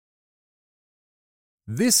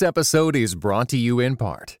This episode is brought to you in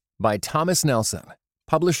part by Thomas Nelson,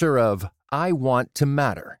 publisher of I Want to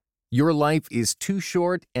Matter. Your life is too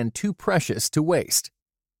short and too precious to waste.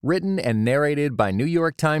 Written and narrated by New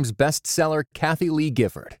York Times bestseller Kathy Lee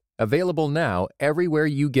Gifford. Available now everywhere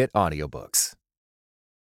you get audiobooks.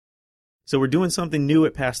 So we're doing something new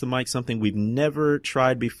at Pass the Mic, something we've never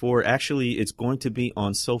tried before. Actually, it's going to be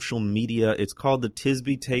on social media. It's called the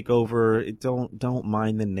Tisby Takeover. Don't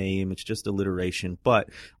mind the name. It's just alliteration. But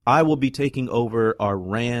I will be taking over our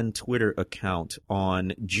RAN Twitter account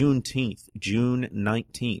on June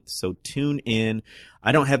 19th. So tune in.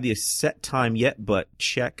 I don't have the set time yet, but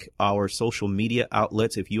check our social media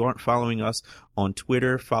outlets. If you aren't following us on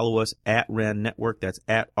Twitter, follow us at RAN Network. That's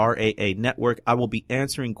at RAA Network. I will be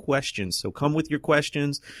answering questions. So come with your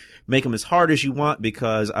questions. Make them as hard as you want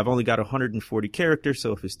because I've only got 140 characters.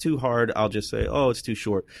 So if it's too hard, I'll just say, oh, it's too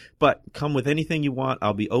short. But come with anything you want.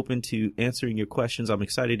 I'll be open to answering your questions. I'm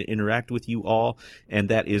excited to interact with you all. And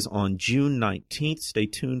that is on June 19th. Stay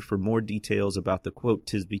tuned for more details about the quote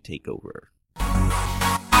Tisby Takeover.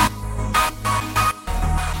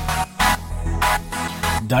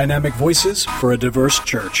 Dynamic voices for a diverse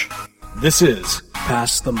church. This is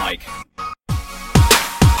Pass the Mic.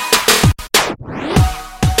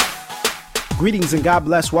 Greetings and God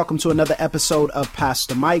bless. Welcome to another episode of Pass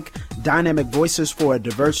the Mic, Dynamic Voices for a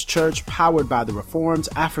Diverse Church, powered by the Reformed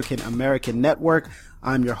African American Network.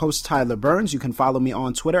 I'm your host, Tyler Burns. You can follow me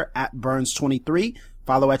on Twitter at Burns23.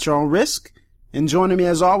 Follow at your own risk. And joining me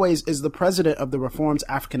as always is the president of the Reformed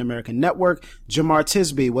African American Network, Jemar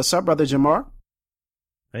Tisby. What's up, brother Jemar?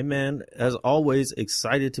 Hey man, as always,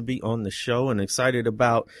 excited to be on the show and excited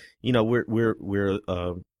about, we're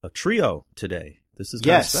a trio today. This is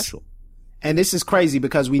kind of special. And this is crazy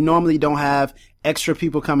because we normally don't have extra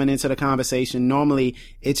people coming into the conversation. Normally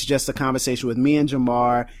it's just a conversation with me and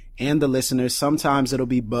Jemar and the listeners. Sometimes it'll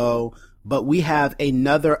be Bo, but we have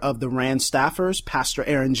another of the RAN staffers, Pastor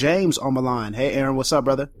Aaron James, on the line. Hey Aaron, what's up,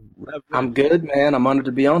 brother? I'm good, man. I'm honored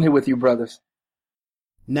to be on here with you, brothers.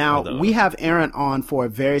 Now, we have Aaron on for a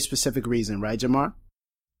very specific reason, right, Jemar?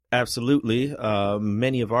 Absolutely.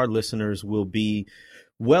 Many of our listeners will be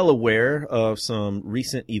well aware of some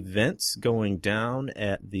recent events going down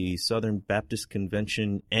at the Southern Baptist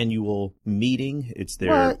Convention annual meeting.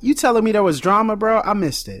 What? You telling me there was drama, bro? I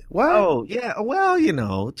missed it. What? Oh, yeah.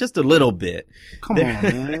 Well, just a little bit. Come on,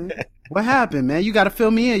 man. What happened, man? You got to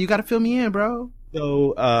fill me in, bro.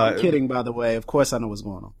 So, I'm kidding, by the way. Of course I know what's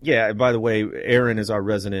going on. Yeah, by the way, Aaron is our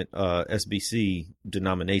resident SBC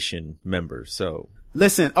denomination member, so.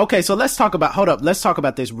 Listen, okay, so let's talk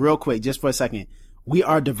about this real quick, just for a second. We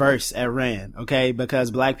are diverse at RAN, okay,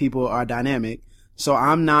 because black people are dynamic. So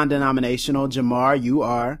I'm non-denominational. Jemar, you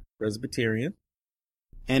are? Presbyterian.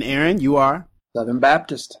 And Aaron, you are? Southern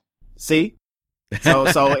Baptist. See? So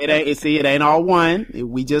it ain't all one.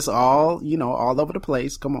 We just all over the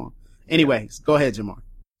place. Come on. Anyways, go ahead, Jemar.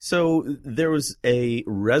 So there was a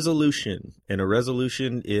resolution, and a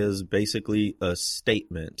resolution is basically a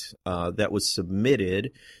statement that was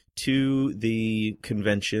submitted to the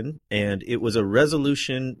convention, and it was a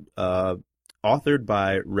resolution authored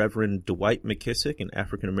by Reverend Dwight McKissick, an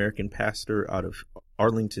African-American pastor out of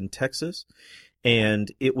Arlington, Texas,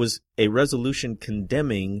 and it was a resolution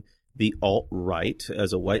condemning the alt-right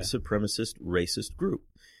as a white supremacist racist group.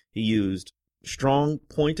 He used strong,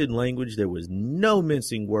 pointed language. There was no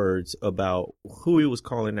mincing words about who he was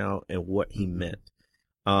calling out and what he meant.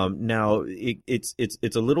 Now, it's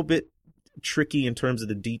a little bit tricky in terms of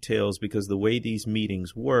the details because the way these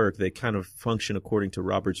meetings work, they kind of function according to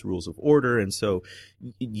Robert's Rules of Order. And so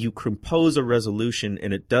you compose a resolution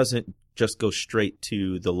and it doesn't just go straight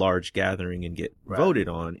to the large gathering and get voted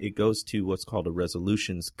on. It goes to what's called a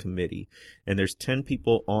resolutions committee. And there's 10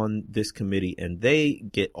 people on this committee and they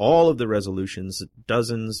get all of the resolutions,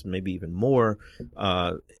 dozens, maybe even more.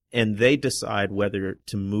 And they decide whether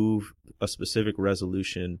to move a specific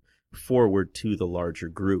resolution forward to the larger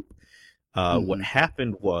group. What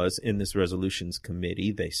happened was in this resolutions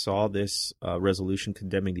committee, they saw this resolution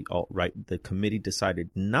condemning the alt-right. The committee decided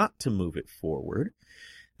not to move it forward.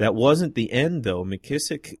 That wasn't the end, though.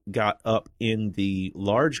 McKissick got up in the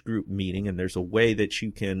large group meeting, and there's a way that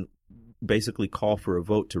you can basically call for a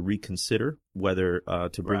vote to reconsider whether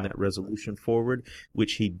to bring that resolution forward,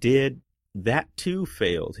 which he did. That, too,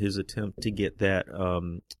 failed. His attempt to get that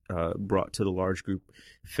brought to the large group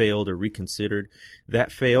failed or reconsidered.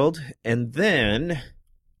 That failed. And then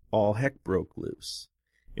all heck broke loose,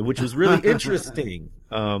 which was really interesting.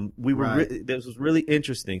 This was really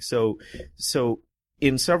interesting. So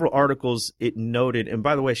in several articles, it noted, and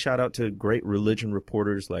by the way, shout out to great religion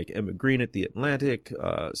reporters like Emma Green at The Atlantic,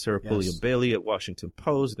 Sarah Pulliam Bailey at Washington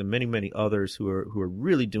Post, and many, many others who are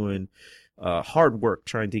really doing hard work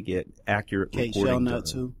trying to get accurate Kate reporting Shellnut done.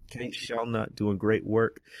 too. Kate Shellnut doing great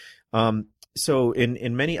work. So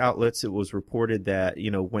in many outlets, it was reported that,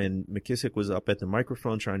 when McKissick was up at the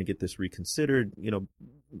microphone trying to get this reconsidered,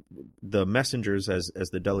 the messengers, as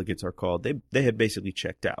the delegates are called, they had basically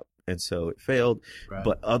checked out. And so it failed, Right.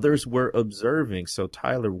 but others were observing. So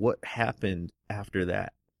Tyler, what happened after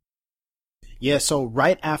that? Yeah, so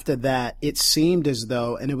right after that, it seemed as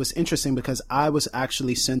though, and it was interesting because I was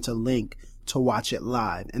actually sent a link to watch it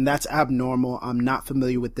live, and that's abnormal. I'm not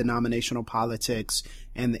familiar with denominational politics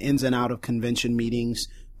and the ins and out of convention meetings,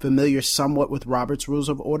 familiar somewhat with Robert's Rules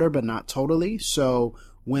of Order, but not totally. So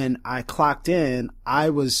when I clocked in,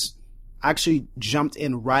 I was actually jumped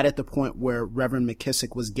in right at the point where Reverend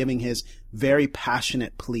McKissick was giving his very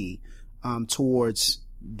passionate plea towards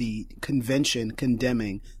the convention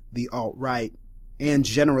condemning the alt-right and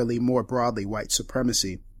generally more broadly white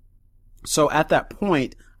supremacy. So at that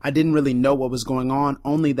point, I didn't really know what was going on,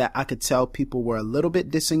 only that I could tell people were a little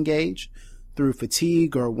bit disengaged through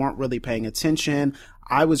fatigue or weren't really paying attention.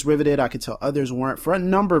 I was riveted. I could tell others weren't for a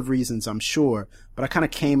number of reasons, I'm sure, but I kind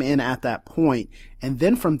of came in at that point. And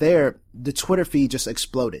then from there, the Twitter feed just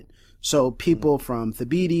exploded. So people from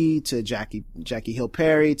Thabiti to Jackie Hill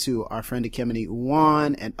Perry to our friend Ekemini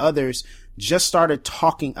Uwan and others just started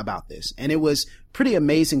talking about this. And it was pretty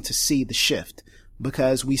amazing to see the shift,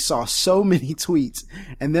 because we saw so many tweets,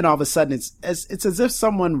 and then all of a sudden it's as if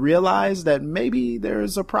someone realized that maybe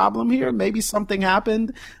there's a problem here, maybe something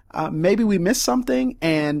happened, maybe we missed something.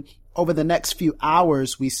 And over the next few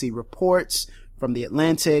hours, we see reports from The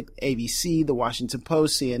Atlantic, ABC, The Washington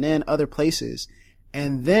Post, CNN, other places.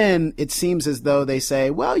 And then it seems as though they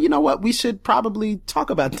say, well, you know what? We should probably talk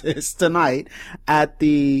about this tonight at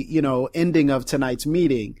the, ending of tonight's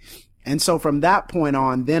meeting. And so from that point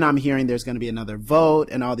on, then I'm hearing there's going to be another vote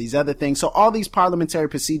and all these other things. So all these parliamentary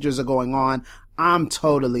procedures are going on. I'm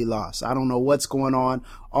totally lost. I don't know what's going on.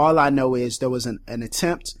 All I know is there was an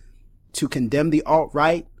attempt to condemn the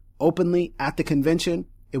alt-right openly at the convention.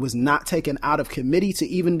 It was not taken out of committee to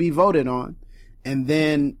even be voted on. And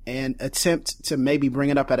then an attempt to maybe bring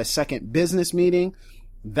it up at a second business meeting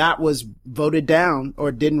that was voted down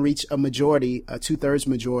or didn't reach a majority, a 2/3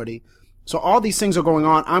 majority. So all these things are going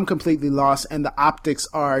on. I'm completely lost, and the optics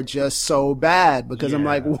are just so bad because I'm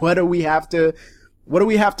like, what do we have to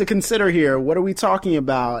consider here? What are we talking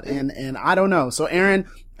about? And I don't know. So Aaron,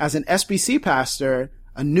 as an SBC pastor,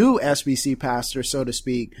 a new SBC pastor, so to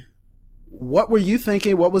speak, what were you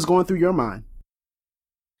thinking? What was going through your mind?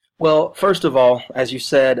 Well, first of all, as you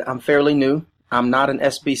said, I'm fairly new. I'm not an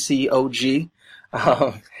SBC OG.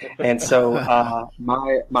 And so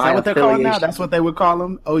my Is that what they're calling now? That's what they would call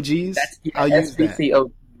them, OGs? I'll use SBC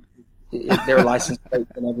OG. Their license plate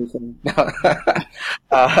and everything.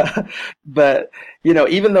 But,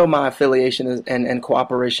 even though my affiliation is, and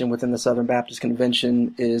cooperation within the Southern Baptist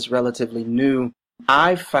Convention is relatively new,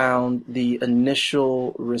 I found the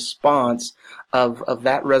initial response of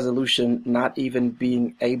that resolution not even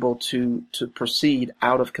being able to proceed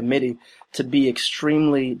out of committee to be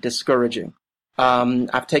extremely discouraging.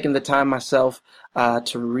 I've taken the time myself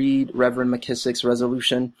to read Reverend McKissick's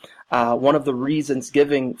resolution. One of the reasons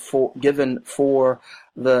given for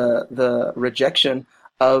the rejection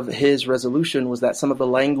of his resolution was that some of the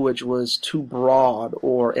language was too broad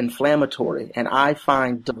or inflammatory. And I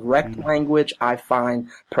find direct language, I find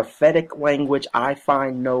prophetic language, I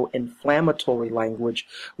find no inflammatory language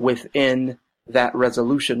within that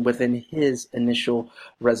resolution, within his initial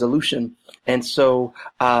resolution. And so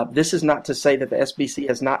this is not to say that the SBC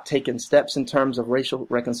has not taken steps in terms of racial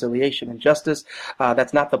reconciliation and justice.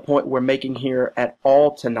 That's not the point we're making here at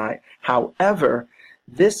all tonight. However,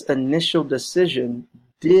 this initial decision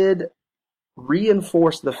did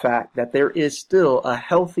reinforce the fact that there is still a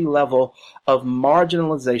healthy level of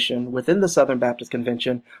marginalization within the Southern Baptist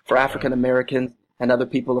Convention for African Americans and other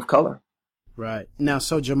people of color. Right. Now,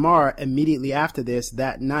 so Jamar, immediately after this,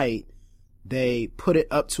 that night, they put it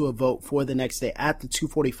up to a vote for the next day at the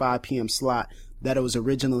 2:45 p.m. slot that it was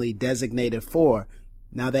originally designated for.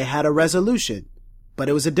 Now, they had a resolution, but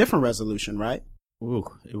it was a different resolution, right? Ooh,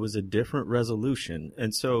 it was a different resolution.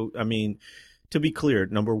 And so, to be clear,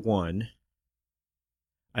 number one,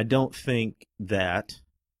 I don't think that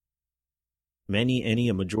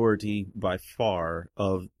a majority by far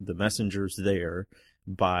of the messengers there,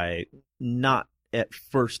 by not at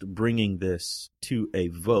first bringing this to a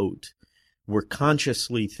vote, were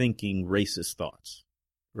consciously thinking racist thoughts.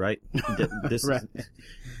 right? This right.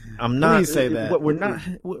 I'm not. Please say that.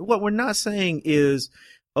 What we're not saying is,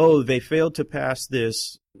 oh, they failed to pass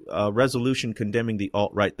this resolution condemning the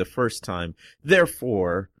alt-right the first time,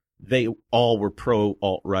 therefore they all were pro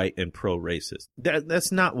alt-right and pro racist.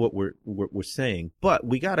 That's not what we're saying. But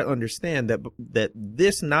we got to understand that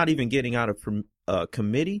this not even getting out of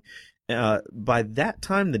committee, by that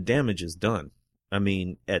time the damage is done. I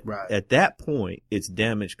mean, at that point, it's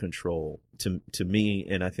damage control to me,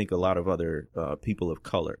 and I think a lot of other people of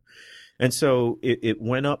color. And so it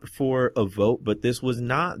went up for a vote, but this was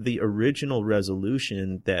not the original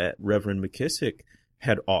resolution that Reverend McKissick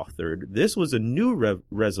had authored. This was a new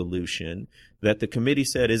resolution that the committee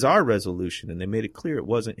said is our resolution, and they made it clear it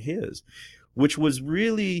wasn't his, which was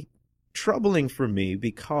really troubling for me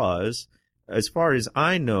because, as far as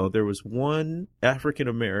I know, there was one African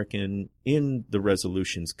American in the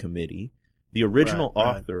resolutions committee. The original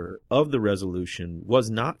author of the resolution was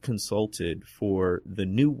not consulted for the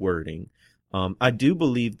new wording. I do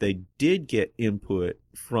believe they did get input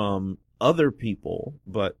from other people,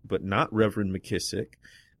 but not Reverend McKissick.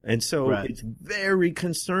 And so it's very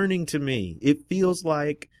concerning to me. It feels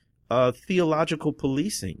like theological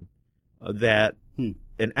policing that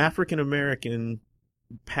an African American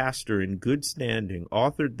pastor in good standing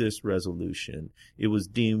authored this resolution. It was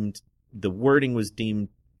deemed, the wording was deemed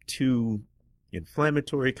too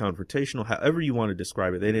inflammatory, confrontational, however you want to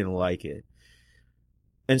describe it. They didn't like it.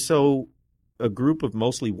 And so a group of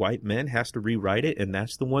mostly white men has to rewrite it, and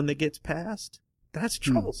that's the one that gets passed. That's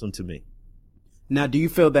troublesome to me. Now, do you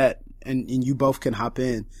feel that, and you both can hop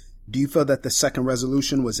in, do you feel that the second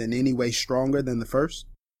resolution was in any way stronger than the first?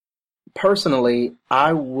 Personally,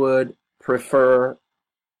 I would prefer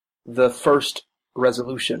the first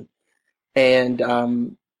resolution.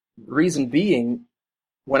 And reason being,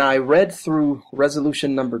 when I read through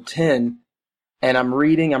resolution number 10, and I'm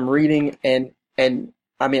reading, and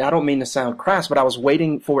I mean, I don't mean to sound crass, but I was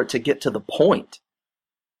waiting for it to get to the point.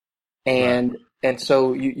 And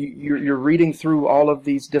so you're reading through all of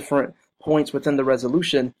these different points within the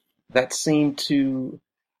resolution that seem to,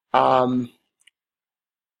 I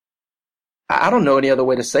don't know any other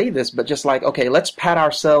way to say this, but just like, okay, let's pat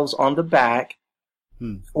ourselves on the back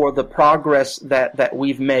for the progress that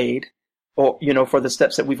we've made, or, you know, for the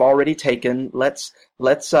steps that we've already taken. Let's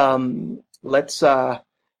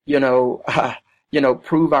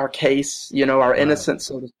prove our case, our innocence,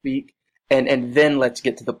 so to speak. And then let's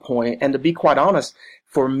get to the point. And to be quite honest,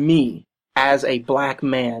 for me, as a black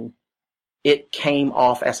man, it came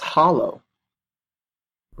off as hollow.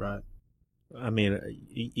 Right. I mean,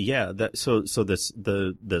 yeah. So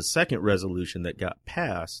the second resolution that got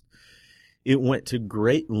passed, it went to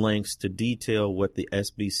great lengths to detail what the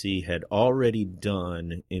SBC had already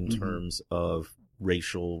done in terms of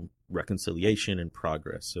racial reconciliation and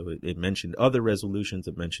progress. So it mentioned other resolutions.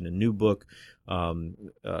 It mentioned a new book,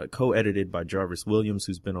 co-edited by Jarvis Williams,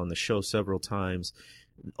 who's been on the show several times.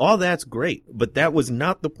 All that's great, but that was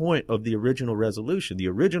not the point of the original resolution. The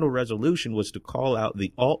original resolution was to call out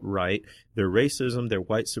the alt-right, their racism, their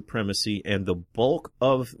white supremacy, and the bulk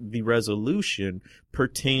of the resolution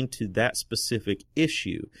pertained to that specific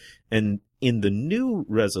issue. And in the new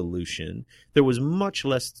resolution, there was much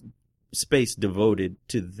less space devoted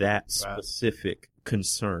to that specific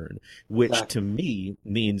concern, which to me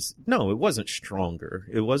means, no, it wasn't stronger.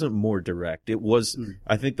 It wasn't more direct. It was,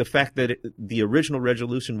 I think the fact that the original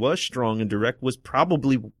resolution was strong and direct was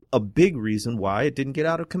probably a big reason why it didn't get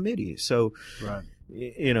out of committee. So,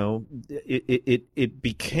 it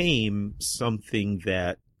became something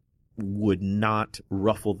that would not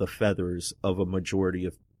ruffle the feathers of a majority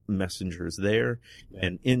of messengers there. Yeah.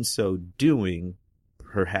 And in so doing,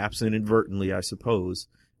 perhaps inadvertently, I suppose,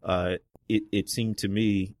 it seemed to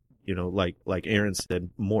me, like Aaron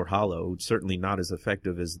said, more hollow, certainly not as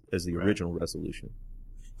effective as the original resolution.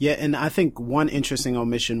 Yeah, and I think one interesting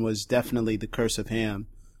omission was definitely the Curse of Ham.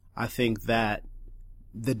 I think that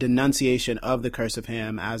the denunciation of the Curse of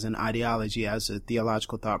Ham as an ideology, as a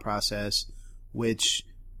theological thought process, which,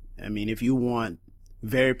 I mean, if you want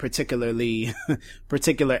very particular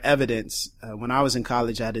evidence, when I was in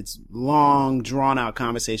college, I had this long, drawn-out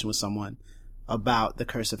conversation with someone about the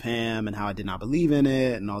Curse of Ham and how I did not believe in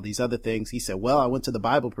it and all these other things. He said, well, I went to the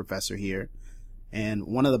Bible professor here, and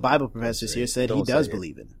one of the Bible professors here said he does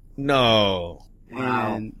believe in it. No.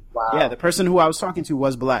 And yeah, the person who I was talking to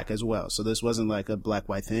was black as well, so this wasn't like a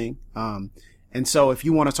black-white thing. And so if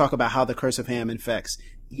you want to talk about how the Curse of Ham infects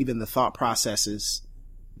even the thought processes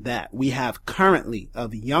that we have currently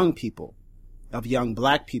of young people, of young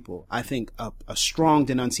black people, I think a strong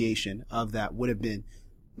denunciation of that would have been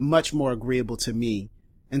much more agreeable to me.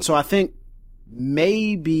 And so I think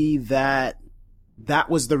maybe that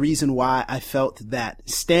was the reason why I felt that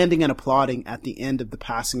standing and applauding at the end of the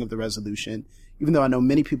passing of the resolution, even though I know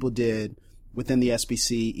many people did within the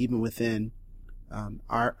SBC, even within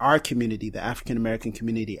our community, the African American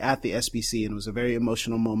community at the SBC, and it was a very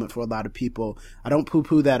emotional moment for a lot of people. I don't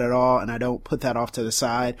poo-poo that at all, and I don't put that off to the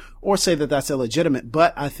side or say that that's illegitimate,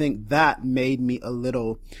 but I think that made me feel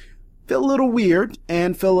a little weird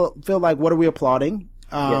and feel like, what are we applauding?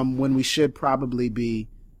 When we should probably be,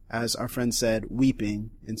 as our friend said,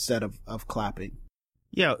 weeping instead of clapping.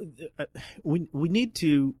 Yeah, we need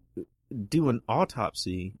to do an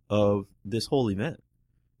autopsy of this whole event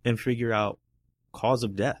and figure out cause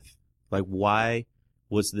of death. Like, why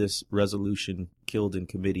was this resolution killed in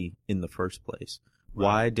committee in the first place? Right.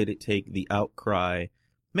 Why did it take the outcry,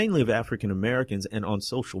 mainly of African Americans and on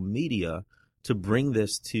social media, to bring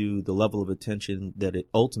this to the level of attention that it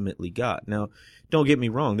ultimately got? Now, don't get me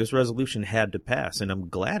wrong, this resolution had to pass, and I'm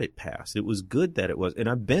glad it passed. It was good that it was. And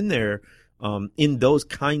I've been there in those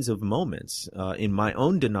kinds of moments in my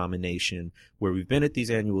own denomination, where we've been at these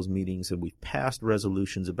annual meetings and we've passed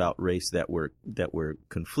resolutions about race that were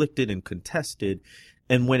conflicted and contested.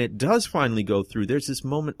 And when it does finally go through, there's this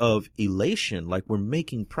moment of elation, like we're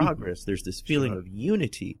making progress. There's this feeling of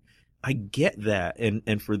unity. I get that.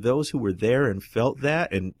 And for those who were there and felt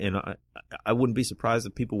that, and I wouldn't be surprised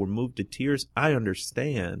if people were moved to tears. I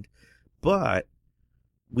understand. But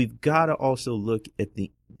we've got to also look at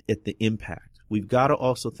the impact. We've got to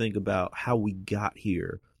also think about how we got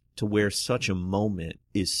here to where such a moment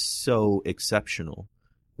is so exceptional,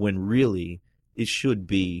 when really it should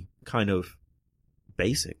be kind of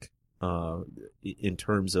basic in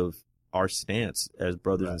terms of our stance as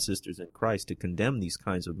brothers and sisters in Christ to condemn these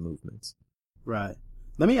kinds of movements. Right.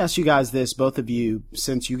 Let me ask you guys this, both of you,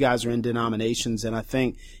 since you guys are in denominations, and I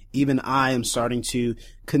think even I am starting to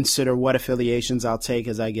consider what affiliations I'll take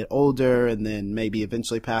as I get older, and then maybe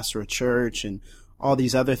eventually pastor a church and all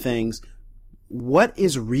these other things. What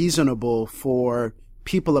is reasonable for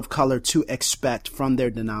people of color to expect from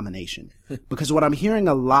their denomination? Because what I'm hearing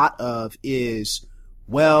a lot of is,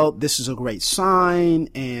 well, this is a great sign,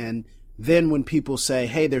 and then when people say,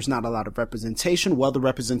 hey, there's not a lot of representation, well, the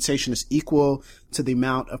representation is equal to the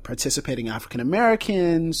amount of participating African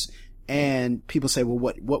Americans. And people say, well,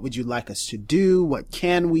 what would you like us to do? What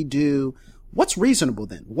can we do? What's reasonable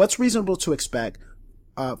then? What's reasonable to expect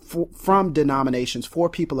from denominations for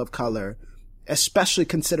people of color, especially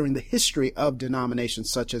considering the history of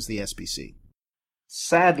denominations such as the SBC?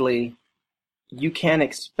 Sadly, you can't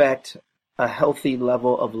expect a healthy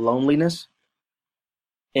level of loneliness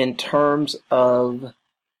in terms of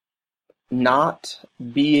not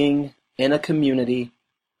being in a community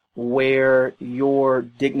where your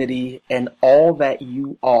dignity and all that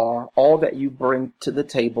you are, all that you bring to the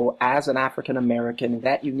table as an African American,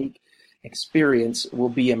 that unique experience will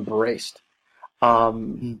be embraced.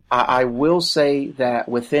 I will say that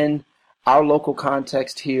within our local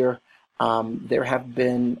context here, there have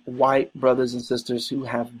been white brothers and sisters who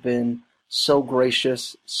have been so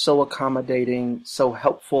gracious, so accommodating, so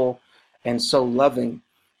helpful, and so loving.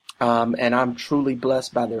 And I'm truly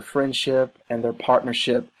blessed by their friendship and their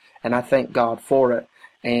partnership, and I thank God for it.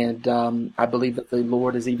 And I believe that the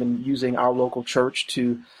Lord is even using our local church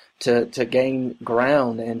to gain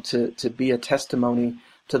ground and to be a testimony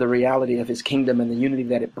to the reality of his kingdom and the unity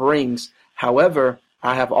that it brings. However,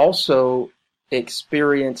 I have also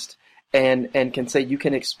experienced and can say you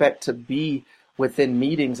can expect to be within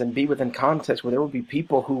meetings and be within context where there will be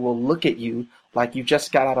people who will look at you like you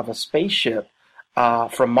just got out of a spaceship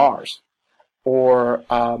from Mars, or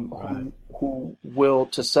who will,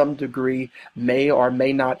 to some degree, may or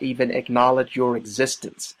may not even acknowledge your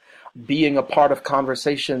existence. Being a part of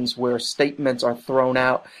conversations where statements are thrown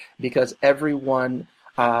out because everyone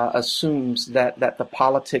assumes that the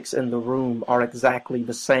politics in the room are exactly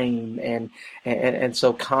the same, and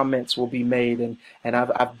so comments will be made, and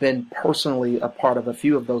I've been personally a part of a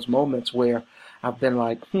few of those moments where I've been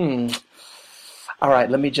like, all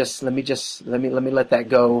right, let me let that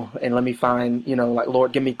go, and let me find, like,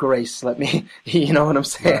 Lord, give me grace, let me, you know what I'm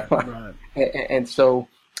saying? Right. And so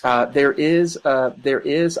I'll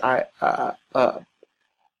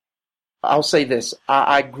say this,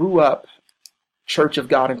 I grew up Church of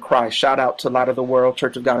God in Christ. Shout out to Light of the World,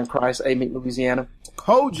 Church of God in Christ, Amite, Louisiana.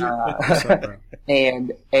 Hold you.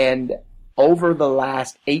 And over the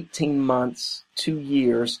last 18 months, 2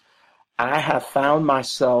 years, I have found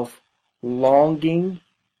myself longing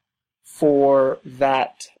for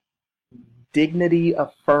that dignity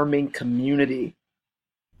affirming community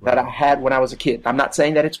that I had when I was a kid. I'm not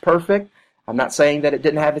saying that it's perfect. I'm not saying that it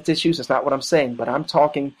didn't have its issues. That's not what I'm saying. But I'm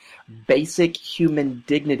talking basic human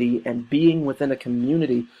dignity and being within a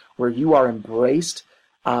community where you are embraced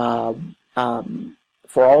for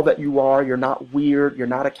all that you are. You're not weird. You're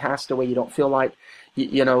not a castaway. You don't feel like,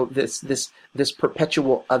 this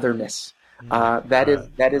perpetual otherness. That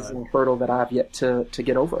is a hurdle that I've yet to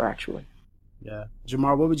get over, actually. Yeah.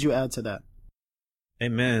 Jamar, what would you add to that?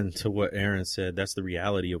 Amen to what Aaron said. That's the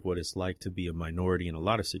reality of what it's like to be a minority in a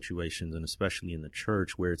lot of situations, and especially in the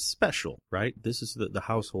church where it's special, right? This is the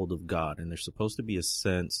household of God, and there's supposed to be a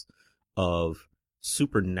sense of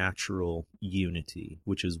supernatural unity,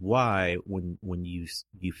 which is why when you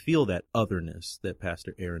feel that otherness that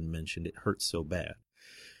Pastor Aaron mentioned, it hurts so bad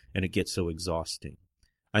and it gets so exhausting.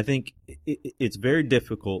 I think it's very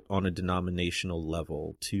difficult on a denominational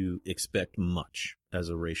level to expect much as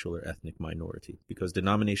a racial or ethnic minority because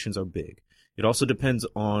denominations are big. It also depends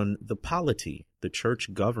on the polity, the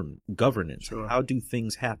church governance. Sure. How do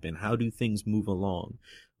things happen? How do things move along?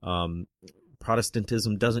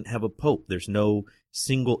 Protestantism doesn't have a pope. There's no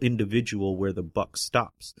single individual where the buck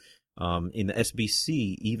stops. In the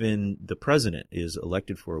SBC, even the president is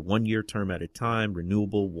elected for a 1-year term at a time,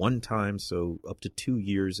 renewable one time, so up to 2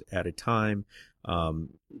 years at a time.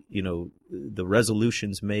 The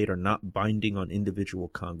resolutions made are not binding on individual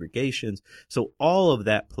congregations. So all of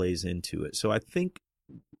that plays into it. So I think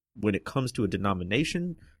when it comes to a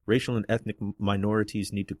denomination, racial and ethnic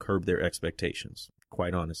minorities need to curb their expectations,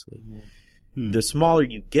 quite honestly. Yeah. The smaller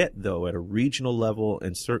you get, though, at a regional level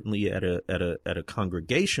and certainly at a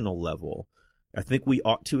congregational level, I think we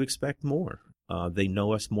ought to expect more. They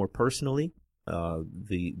know us more personally.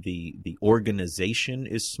 The organization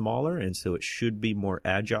is smaller, and so it should be more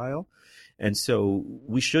agile. And so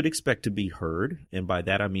we should expect to be heard, and by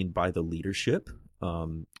that I mean by the leadership,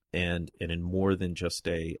 and in more than just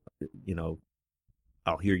a,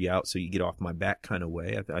 I'll hear you out so you get off my back kind of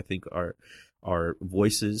way. I think our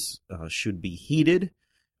voices should be heeded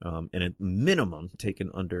and at minimum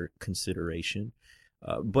taken under consideration.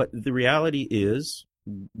 But the reality is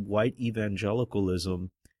white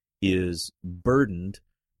evangelicalism is burdened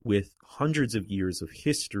with hundreds of years of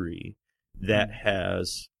history that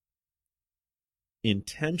has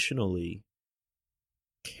intentionally,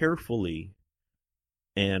 carefully,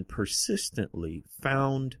 and persistently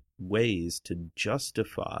found ways to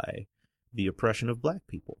justify the oppression of black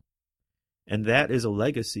people. And that is a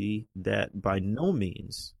legacy that by no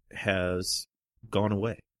means has gone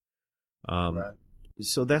away. Right.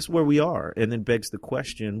 So that's where we are. And then begs the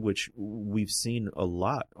question, which we've seen a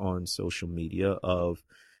lot on social media, of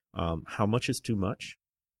how much is too much?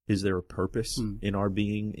 Is there a purpose in our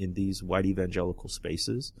being in these white evangelical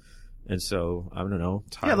spaces? And so, I don't know.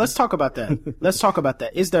 Yeah, let's talk about that. Let's talk about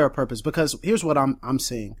that. Is there a purpose? Because here's what I'm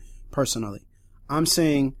seeing personally. I'm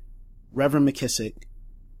seeing Reverend McKissick,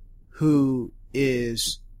 who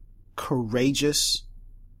is courageous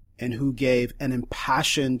and who gave an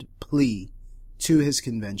impassioned plea to his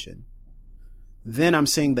convention. Then I'm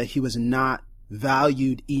saying that he was not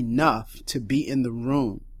valued enough to be in the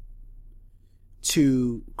room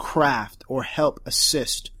to craft or help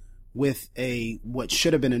assist with what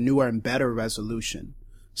should have been a newer and better resolution.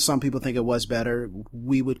 Some people think it was better.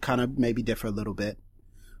 We would kind of maybe differ a little bit.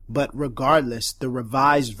 But regardless, the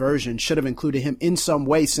revised version should have included him in some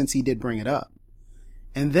way since he did bring it up.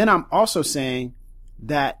 And then I'm also saying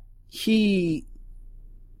that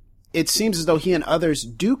it seems as though he and others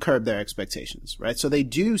do curb their expectations, right? So they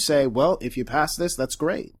do say, well, if you pass this, that's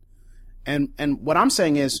great. And what I'm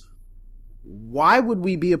saying is, why would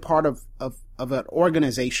we be a part of an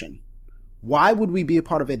organization? Why would we be a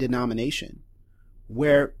part of a denomination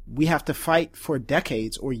where we have to fight for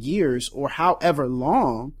decades or years or however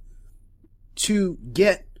long to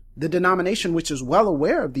get the denomination, which is well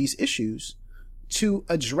aware of these issues, to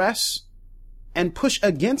address and push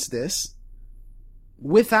against this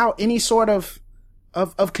without any sort of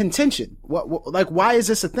contention? Why is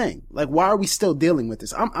this a thing? Like, why are we still dealing with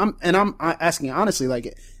this? I'm asking honestly,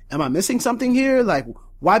 like, am I missing something here? Like,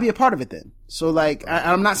 why be a part of it then? So like,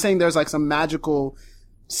 I'm not saying there's like some magical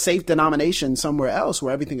safe denomination somewhere else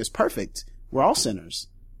where everything is perfect. We're all sinners.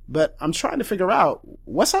 But I'm trying to figure out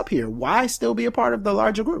what's up here. Why still be a part of the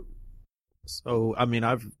larger group? So, I mean,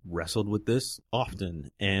 I've wrestled with this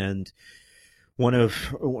often, and one of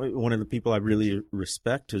the people I really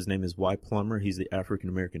respect, his name is Y. Plummer. He's the African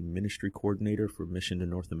American Ministry Coordinator for Mission to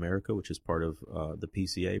North America, which is part of the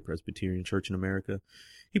PCA, Presbyterian Church in America.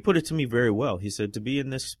 He put it to me very well. He said, to be in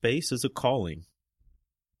this space is a calling.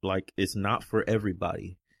 Like, it's not for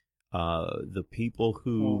everybody. The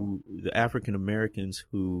people the African Americans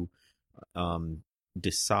who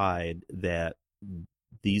decide that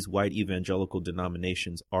these white evangelical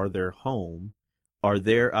denominations are their home, are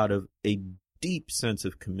there out of a deep sense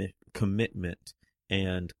of commitment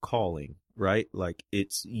and calling, right? Like,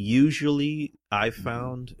 it's usually, I've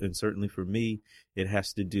found, and certainly for me, it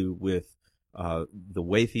has to do with the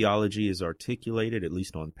way theology is articulated, at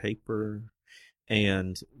least on paper,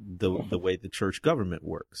 and the way the church government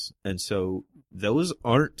works. And so those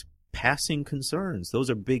aren't passing concerns. Those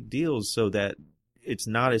are big deals, so that it's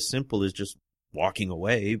not as simple as just walking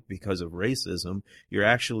away because of racism. You're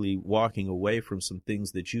actually walking away from some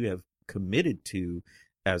things that you have committed to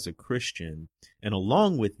as a Christian. And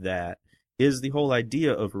along with that is the whole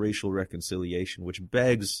idea of racial reconciliation, which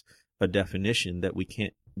begs a definition that we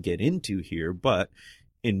can't get into here, but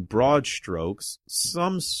in broad strokes,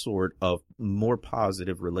 some sort of more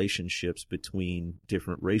positive relationships between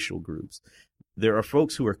different racial groups. There are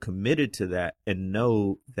folks who are committed to that and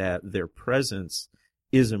know that their presence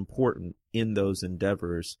is important in those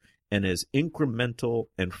endeavors. And as incremental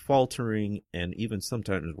and faltering and even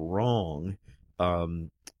sometimes wrong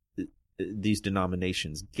these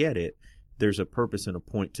denominations get it, there's a purpose and a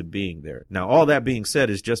point to being there. Now, all that being said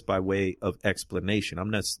is just by way of explanation.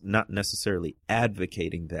 I'm not necessarily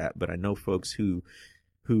advocating that, but I know folks who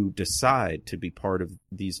decide to be part of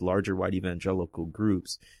these larger white evangelical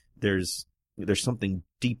groups. There's something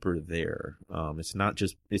deeper there. It's not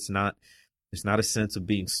a sense of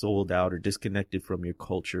being sold out or disconnected from your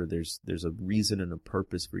culture. There's a reason and a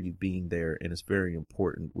purpose for you being there, and it's very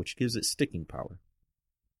important, which gives it sticking power.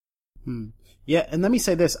 Yeah, and let me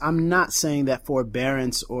say this. I'm not saying that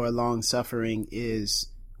forbearance or long suffering is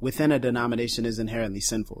within a denomination is inherently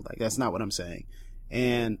sinful. Like, that's not what I'm saying.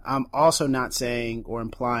 And I'm also not saying or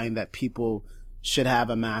implying that people should have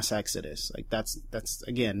a mass exodus. Like, that's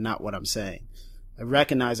again not what I'm saying. I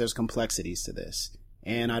recognize there's complexities to this,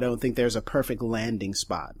 and I don't think there's a perfect landing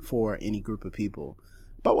spot for any group of people.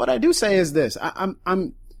 But what I do say is this: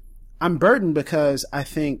 I'm burdened because I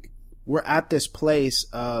think we're at this place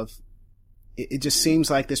of it just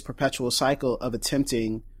seems like this perpetual cycle of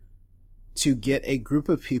attempting to get a group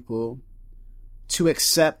of people to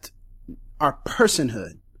accept our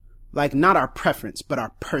personhood, like not our preference, but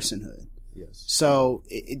our personhood. Yes. So,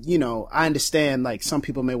 I understand, like, some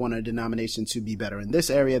people may want a denomination to be better in this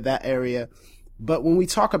area, that area. But when we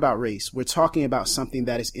talk about race, we're talking about something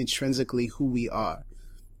that is intrinsically who we are.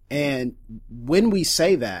 And when we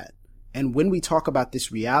say that, and when we talk about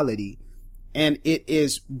this reality, and it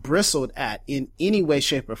is bristled at in any way,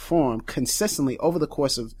 shape, or form consistently over the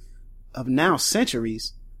course of now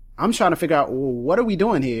centuries, I'm trying to figure out, well, what are we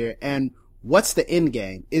doing here? And what's the end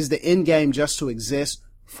game? Is the end game just to exist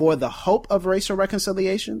for the hope of racial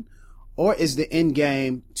reconciliation? Or is the end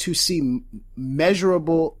game to see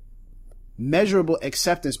measurable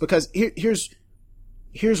acceptance? Because here's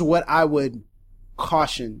what I would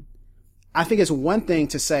caution. I think it's one thing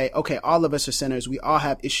to say, okay, all of us are sinners. We all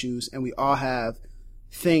have issues, and we all have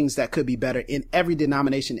things that could be better in every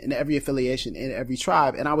denomination, in every affiliation, in every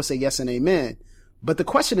tribe. And I would say yes and amen. But the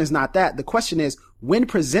question is not that. The question is, when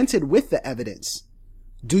presented with the evidence,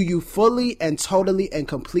 do you fully and totally and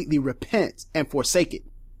completely repent and forsake it?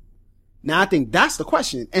 Now, I think that's the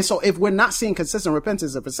question. And so if we're not seeing consistent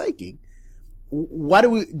repentance and forsaking, what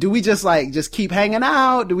do we just keep hanging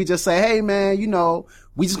out? Do we just say, hey man,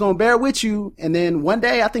 we just gonna bear with you, and then one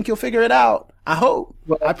day I think you'll figure it out? I hope.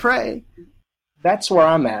 Well, I pray. That's where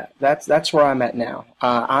I'm at. That's where I'm at now.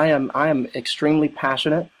 I am extremely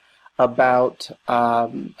passionate about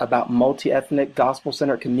multi-ethnic,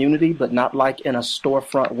 gospel-centered community, but not like in a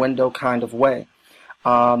storefront window kind of way.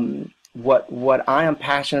 What I am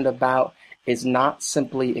passionate about is not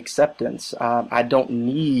simply acceptance. I don't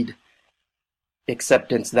need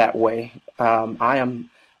acceptance that way. I am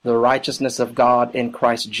the righteousness of God in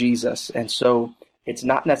Christ Jesus. And so it's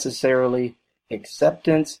not necessarily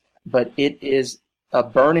acceptance, but it is a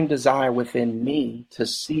burning desire within me to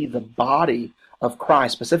see the body of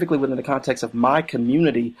Christ, specifically within the context of my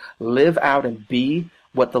community, live out and be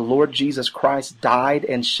what the Lord Jesus Christ died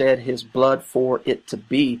and shed his blood for it to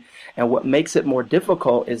be. And what makes it more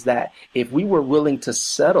difficult is that if we were willing to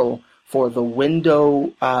settle for the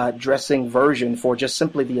window dressing version, for just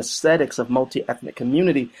simply the aesthetics of multi-ethnic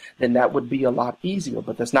community, then that would be a lot easier.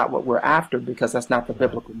 But that's not what we're after, because that's not the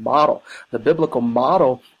biblical model. The biblical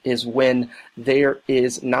model is when there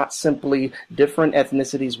is not simply different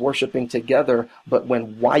ethnicities worshiping together, but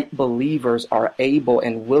when white believers are able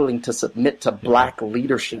and willing to submit to black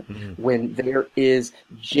leadership, when there is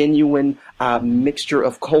genuine mixture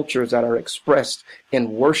of cultures that are expressed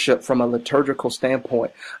in worship from a liturgical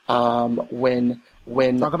standpoint. When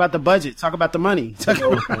talk about the budget, talk about the money.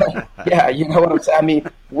 Yeah, you know what I'm saying? I mean,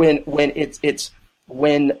 when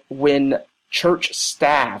when church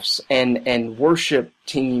staffs and worship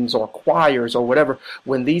teams or choirs or whatever,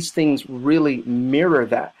 when these things really mirror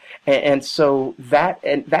that. And so that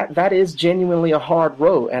is genuinely a hard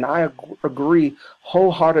road. And I agree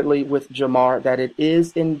wholeheartedly with Jamar that it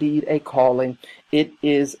is indeed a calling. It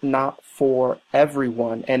is not for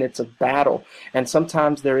everyone, and it's a battle. And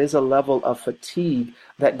sometimes there is a level of fatigue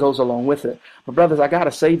that goes along with it. But brothers, I got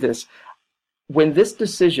to say this. When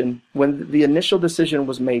the initial decision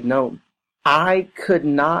was made known, I could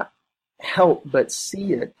not help but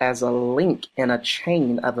see it as a link in a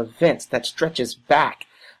chain of events that stretches back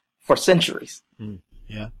for centuries.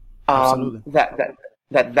 Yeah, absolutely.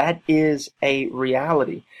 That is a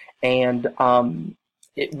reality, and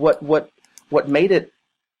what made it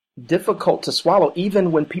difficult to swallow,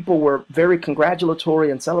 even when people were very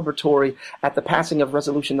congratulatory and celebratory at the passing of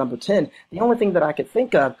resolution number 10, the only thing that I could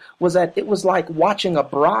think of was that it was like watching a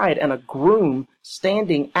bride and a groom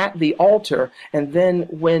standing at the altar, and then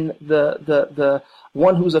when the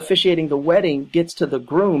one who's officiating the wedding gets to the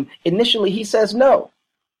groom, initially he says no.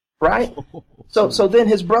 Right? So then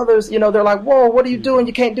his brothers, they're like, whoa, what are you doing?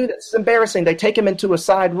 You can't do this. It's embarrassing. They take him into a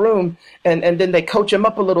side room and then they coach him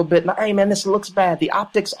up a little bit. And, hey, man, this looks bad. The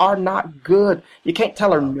optics are not good. You can't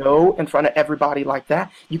tell her no in front of everybody like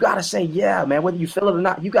that. You got to say, yeah, man, whether you feel it or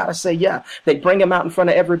not, you got to say, yeah. They bring him out in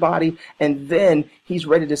front of everybody and then he's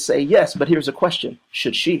ready to say yes. But here's a question.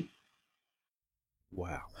 Should she?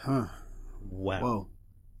 Wow. Huh. Wow. Whoa.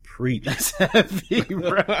 Preach. That's heavy,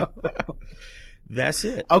 bro. That's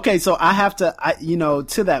it. Okay, so I have to,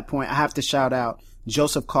 to that point, I have to shout out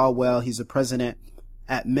Joseph Caldwell. He's the president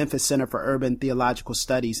at Memphis Center for Urban Theological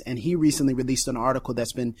Studies, and he recently released an article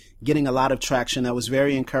that's been getting a lot of traction that was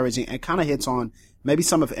very encouraging and kind of hits on maybe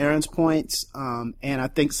some of Aaron's points, and I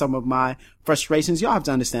think some of my frustrations. Y'all have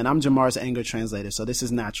to understand, I'm Jamar's anger translator, so this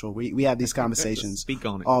is natural. We have these conversations Speak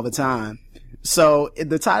on it. all the time. So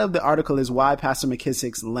the title of the article is Why Pastor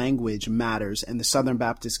McKissick's Language Matters and the Southern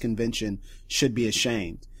Baptist Convention Should Be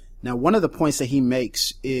Ashamed. Now, one of the points that he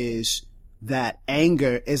makes is that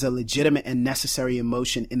anger is a legitimate and necessary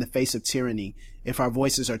emotion in the face of tyranny if our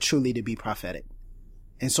voices are truly to be prophetic.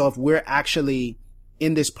 And so if we're actually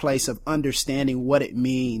in this place of understanding what it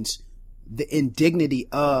means, the indignity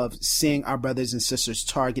of seeing our brothers and sisters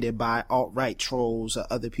targeted by alt-right trolls or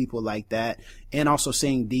other people like that, and also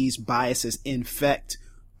seeing these biases infect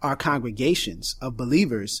our congregations of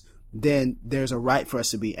believers, then there's a right for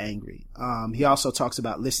us to be angry. He also talks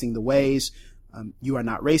about listing the ways you are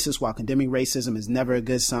not racist, while condemning racism is never a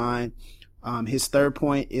good sign. His third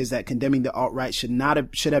point is that condemning the alt-right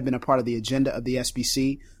should have been a part of the agenda of the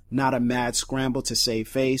SBC, not a mad scramble to save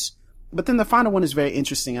face. But then the final one is very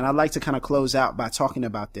interesting, and I'd like to kind of close out by talking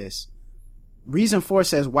about this. Reason 4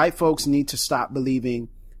 says white folks need to stop believing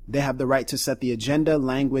they have the right to set the agenda,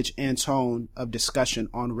 language, and tone of discussion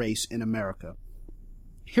on race in America.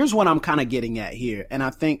 Here's what I'm kind of getting at here, and I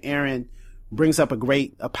think Aaron brings up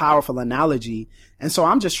a powerful analogy. And so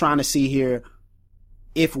I'm just trying to see here,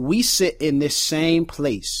 if we sit in this same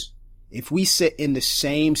place, if we sit in the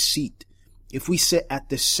same seat, if we sit at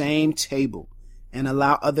the same table, and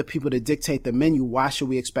allow other people to dictate the menu, why should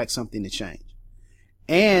we expect something to change?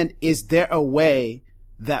 And is there a way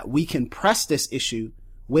that we can press this issue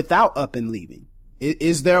without up and leaving?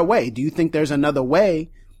 Is there a way? Do you think there's another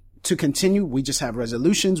way to continue? We just have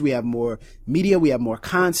resolutions. We have more media. We have more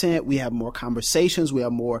content. We have more conversations. We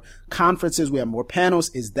have more conferences. We have more panels.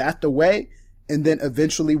 Is that the way? And then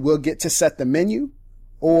eventually we'll get to set the menu?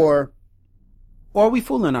 Or are we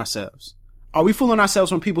fooling ourselves? Are we fooling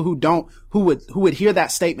ourselves when people who would hear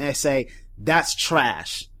that statement and say, that's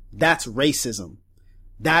trash, that's racism,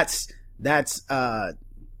 that's or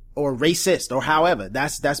racist, or however,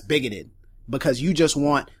 that's bigoted because you just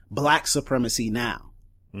want black supremacy now.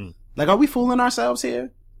 Like, are we fooling ourselves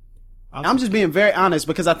here? I'm just being very honest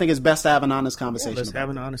because I think it's best to have an honest conversation. Let's have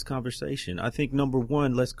an honest conversation. I think number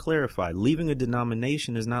one, let's clarify, leaving a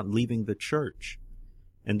denomination is not leaving the church.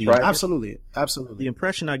 And Absolutely. The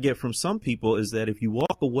impression I get from some people is that if you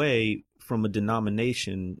walk away from a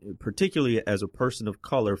denomination, particularly as a person of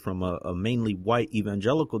color from a mainly white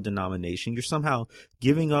evangelical denomination, you're somehow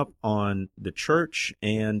giving up on the church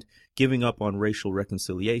and giving up on racial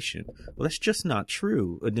reconciliation. Well, that's just not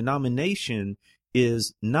true. A denomination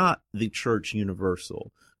is not the church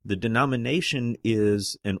universal. The denomination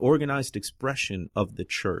is an organized expression of the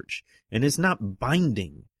church and is not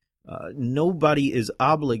binding. Nobody is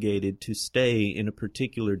obligated to stay in a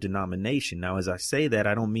particular denomination. Now, as I say that,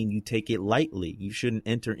 I don't mean you take it lightly. You shouldn't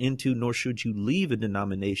enter into, nor should you leave a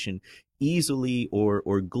denomination easily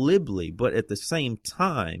or glibly. But at the same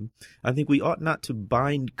time, I think we ought not to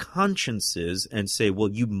bind consciences and say, well,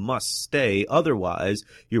 you must stay. Otherwise,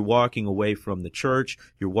 you're walking away from the church.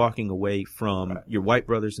 You're walking away from your white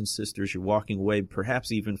brothers and sisters. You're walking away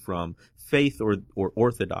perhaps even from faith or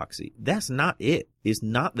orthodoxy. That's not it. It's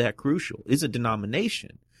not that crucial. It's a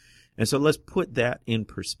denomination. And so let's put that in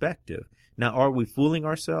perspective. Now, are we fooling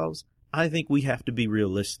ourselves? I think we have to be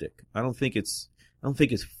realistic. I don't think it's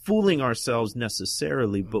fooling ourselves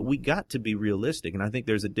necessarily, but we got to be realistic. And I think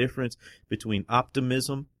there's a difference between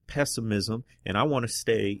optimism, pessimism, and I want to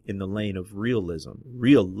stay in the lane of realism.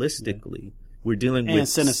 Realistically, we're dealing with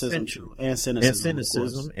cynicism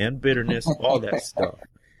and bitterness, all that stuff.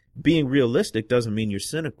 Being realistic doesn't mean you're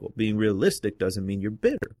cynical. Being realistic doesn't mean you're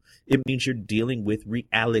bitter. It means you're dealing with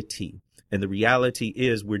reality. And the reality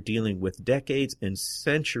is we're dealing with decades and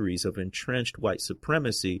centuries of entrenched white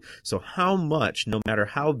supremacy. So how much, no matter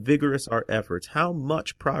how vigorous our efforts, how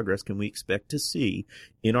much progress can we expect to see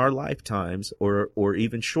in our lifetimes or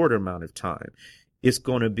even shorter amount of time? It's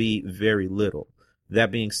going to be very little.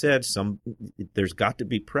 That being said, there's got to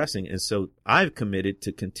be pressing. And so I've committed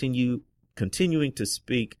to continuing to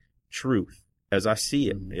speak truth as I see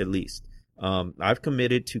it, at least. I've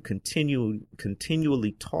committed to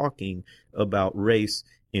continually talking about race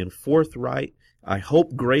in forthright, I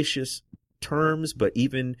hope gracious terms, but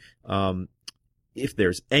even if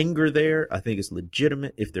there's anger there, I think it's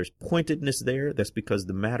legitimate. If there's pointedness there, that's because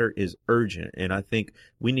the matter is urgent. And I think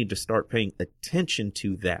we need to start paying attention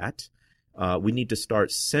to that. We need to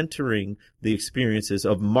start centering the experiences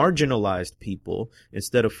of marginalized people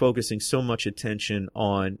instead of focusing so much attention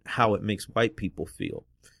on how it makes white people feel.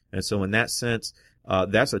 And so in that sense,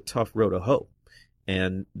 that's a tough road to hoe.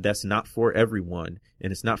 And that's not for everyone.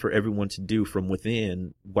 And it's not for everyone to do from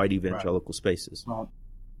within white evangelical spaces.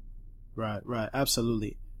 Right.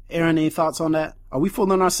 Absolutely. Aaron, any thoughts on that? Are we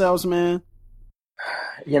fooling ourselves, man?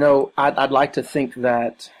 I'd like to think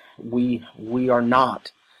that we are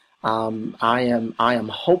not. I am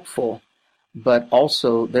hopeful, but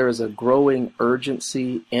also there is a growing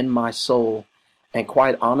urgency in my soul. And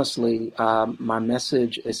quite honestly, my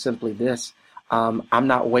message is simply this. I'm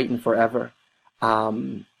not waiting forever.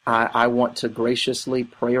 I want to graciously,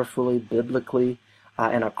 prayerfully, biblically,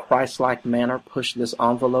 in a Christ-like manner push this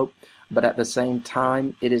envelope. But at the same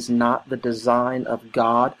time, it is not the design of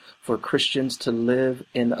God for Christians to live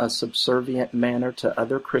in a subservient manner to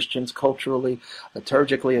other Christians culturally,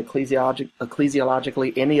 liturgically,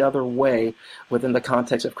 ecclesiologically, any other way within the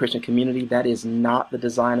context of Christian community. That is not the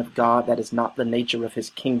design of God. That is not the nature of his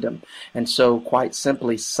kingdom. And so quite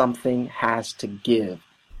simply, something has to give.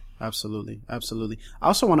 Absolutely. I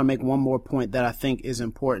also want to make one more point that I think is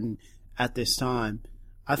important at this time.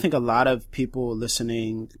 I think a lot of people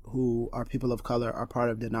listening who are people of color are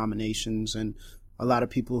part of denominations, and a lot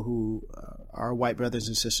of people who are white brothers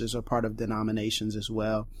and sisters are part of denominations as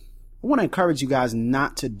well. I want to encourage you guys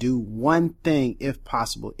not to do one thing if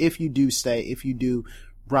possible. If you do stay, if you do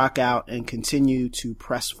rock out and continue to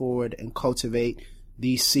press forward and cultivate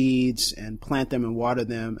these seeds and plant them and water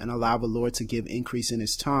them and allow the Lord to give increase in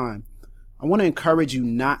his time, I want to encourage you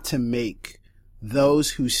not to make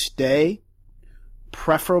those who stay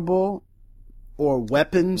preferable or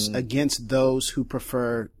weapons against those who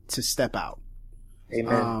prefer to step out.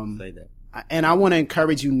 Amen. Say that. And I want to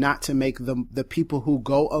encourage you not to make the people who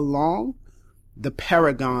go along the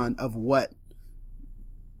paragon of what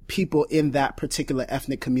people in that particular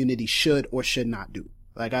ethnic community should or should not do.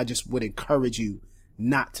 Like, I just would encourage you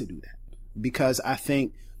not to do that, because I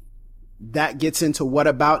think that gets into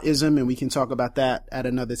whataboutism, and we can talk about that at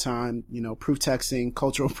another time. Proof texting,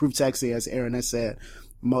 cultural proof texting, as Aaron has said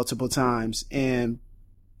multiple times. And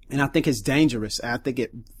I think it's dangerous. I think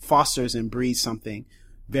it fosters and breeds something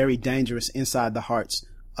very dangerous inside the hearts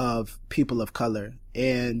of people of color.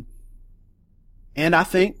 And I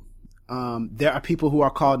think there are people who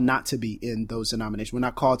are called not to be in those denominations. We're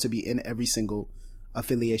not called to be in every single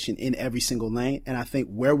affiliation, in every single lane. And I think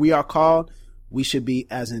where we are called, we should be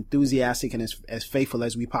as enthusiastic and as faithful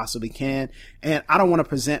as we possibly can. And I don't want to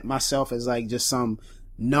present myself as like just some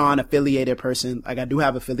non-affiliated person. Like, I do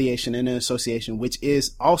have affiliation in an association, which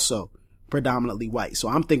is also predominantly white. So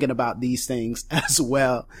I'm thinking about these things as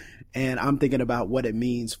well. And I'm thinking about what it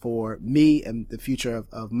means for me and the future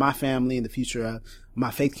of my family and the future of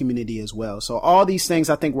my faith community as well. So all these things,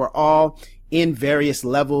 I think we're all in various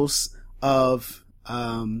levels of,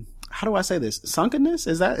 how do I say this? Sunkenness?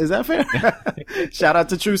 Is that fair? Shout out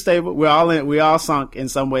to True Stable. We all sunk in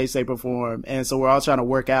some way, shape, or form. And so we're all trying to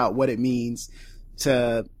work out what it means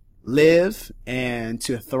to live and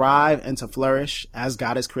to thrive and to flourish as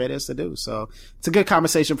God has created us to do. So it's a good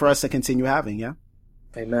conversation for us to continue having. Yeah.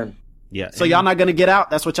 Amen. Yeah. So y'all not going to get out?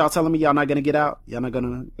 That's what y'all telling me? Y'all not going to get out? Y'all not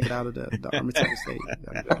going to get out of the Armageddon state?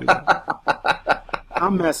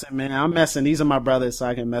 I'm messing, man. I'm messing. These are my brothers, so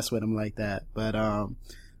I can mess with them like that.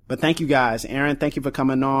 But thank you guys. Aaron, thank you for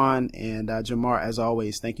coming on. And Jamar, as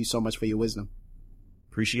always, thank you so much for your wisdom.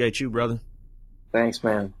 Appreciate you, brother. Thanks,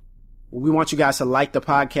 man. We want you guys to like the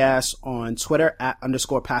podcast on Twitter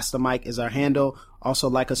 @_Pastor Mike is our handle. Also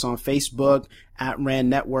like us on Facebook @Rand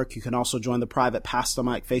Network. You can also join the private Pastor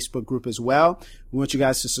Mike Facebook group as well. We want you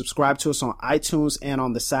guys to subscribe to us on iTunes and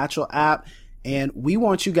on the Satchel app. And we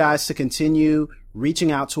want you guys to continue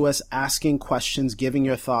reaching out to us, asking questions, giving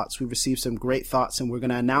your thoughts. We received some great thoughts, and we're going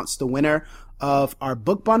to announce the winner of our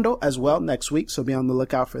book bundle as well next week. So be on the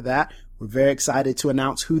lookout for that. We're very excited to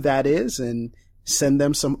announce who that is and send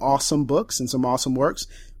them some awesome books and some awesome works.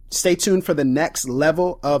 Stay tuned for the next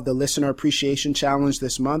level of the Listener Appreciation Challenge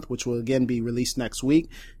this month, which will again be released next week.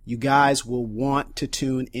 You guys will want to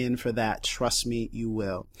tune in for that. Trust me, you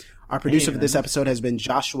will. Our producer for this episode has been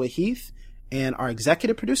Joshua Heath, and our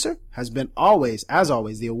executive producer has been as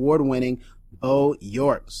always, the award-winning Bo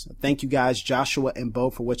Yorks. Thank you guys, Joshua and Bo,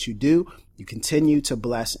 for what you do. You continue to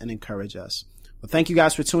bless and encourage us. Well, thank you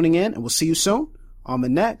guys for tuning in, and we'll see you soon on the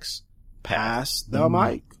next Pass the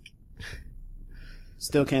Mic.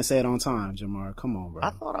 Still can't say it on time, Jamar. Come on, bro. I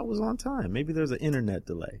thought I was on time. Maybe there's an internet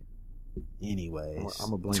delay. Anyways,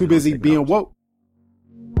 I'm a blame too busy being woke.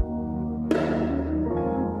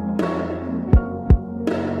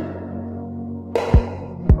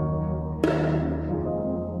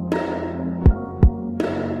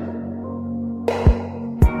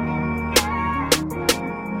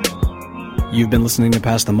 You've been listening to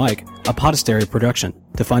Pass the Mic, a Podastery production.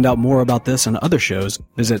 To find out more about this and other shows,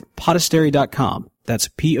 visit podastery.com. That's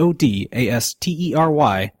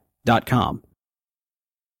PODASTERY.com.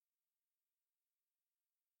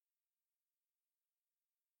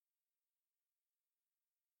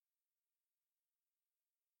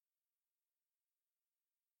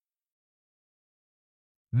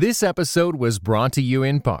 This episode was brought to you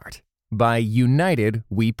in part by United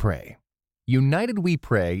We Pray. United We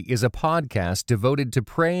Pray is a podcast devoted to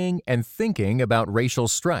praying and thinking about racial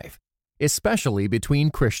strife, especially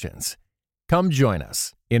between Christians. Come join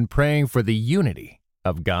us in praying for the unity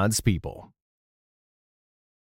of God's people.